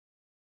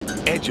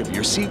edge of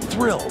your seat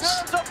thrills,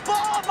 There's a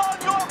bomb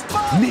on your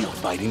butt!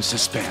 nail-biting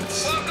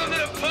suspense, Welcome to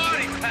the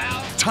party,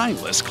 pal!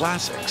 timeless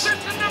classics, Listen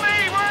to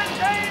me, we're in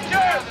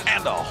danger!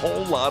 and a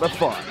whole lot of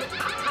fun.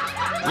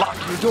 Lock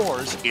your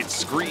doors, it's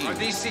Scream, Are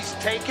these seats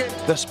taken?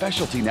 the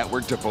specialty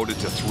network devoted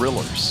to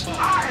thrillers,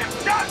 I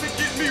have got to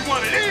get me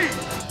one of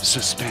these!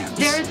 suspense,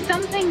 There is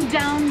something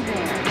down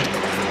there.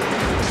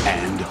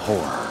 and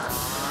horror.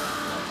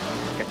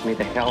 Get me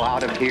the hell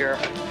out of here.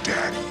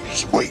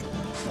 Daddy's waiting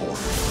for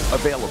you.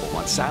 Available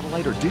on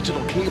satellite or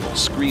digital cable,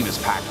 Scream is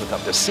packed with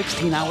up to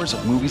 16 hours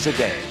of movies a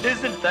day.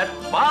 Isn't that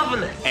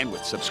marvelous? And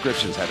with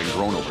subscriptions having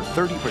grown over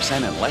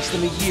 30% in less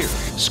than a year,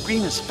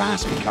 Scream is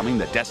fast becoming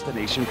the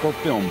destination for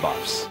film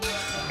buffs.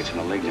 It's a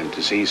malignant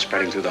disease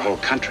spreading through the whole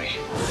country.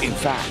 In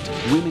fact,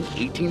 women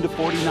 18 to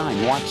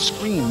 49 watch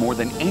Scream more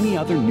than any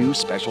other new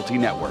specialty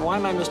network. Why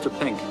am I Mr.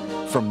 Pink?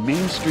 From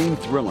mainstream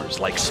thrillers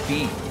like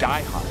Speed,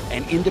 Die Hard,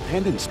 and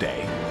Independence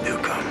Day,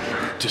 Newcomb.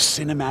 to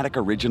cinematic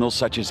originals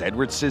such as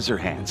Edward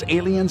Scissorhands,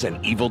 Aliens,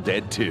 and Evil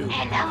Dead 2.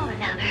 Hello,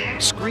 lover.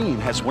 Scream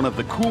has one of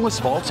the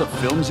coolest vaults of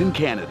films in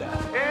Canada.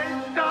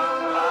 It's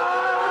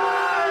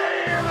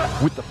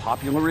alive! With the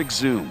popular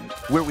Exhumed,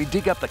 where we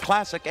dig up the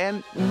classic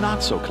and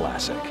not so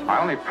classic. My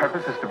only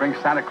purpose is to bring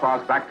Santa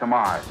Claus back to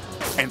Mars.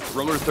 And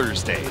Thriller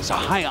Thursdays, a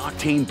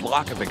high-octane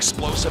block of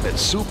explosive and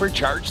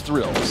supercharged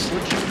thrills.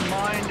 Would you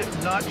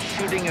mind not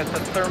shooting at the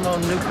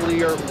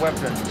thermonuclear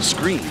weapon?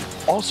 Scream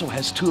also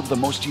has two of the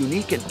most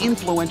unique and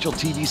influential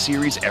TV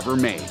series ever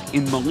made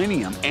in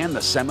Millennium and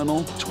the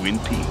seminal Twin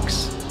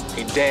Peaks.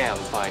 A damn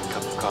fine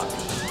cup of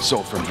coffee.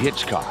 So from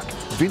Hitchcock,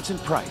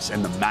 Vincent Price,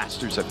 and the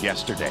masters of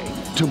yesterday,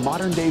 to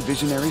modern-day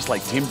visionaries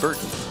like Tim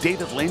Burton,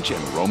 David Lynch,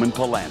 and Roman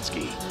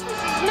Polanski,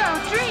 No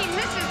dream,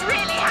 this is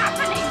really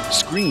happening.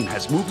 Scream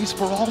has movies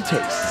for all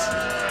tastes.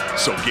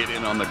 So get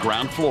in on the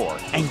ground floor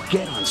and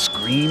get on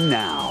Scream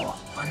now.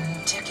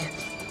 One ticket.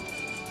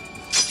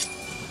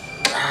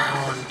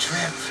 Round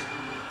trip.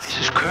 This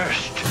is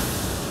cursed.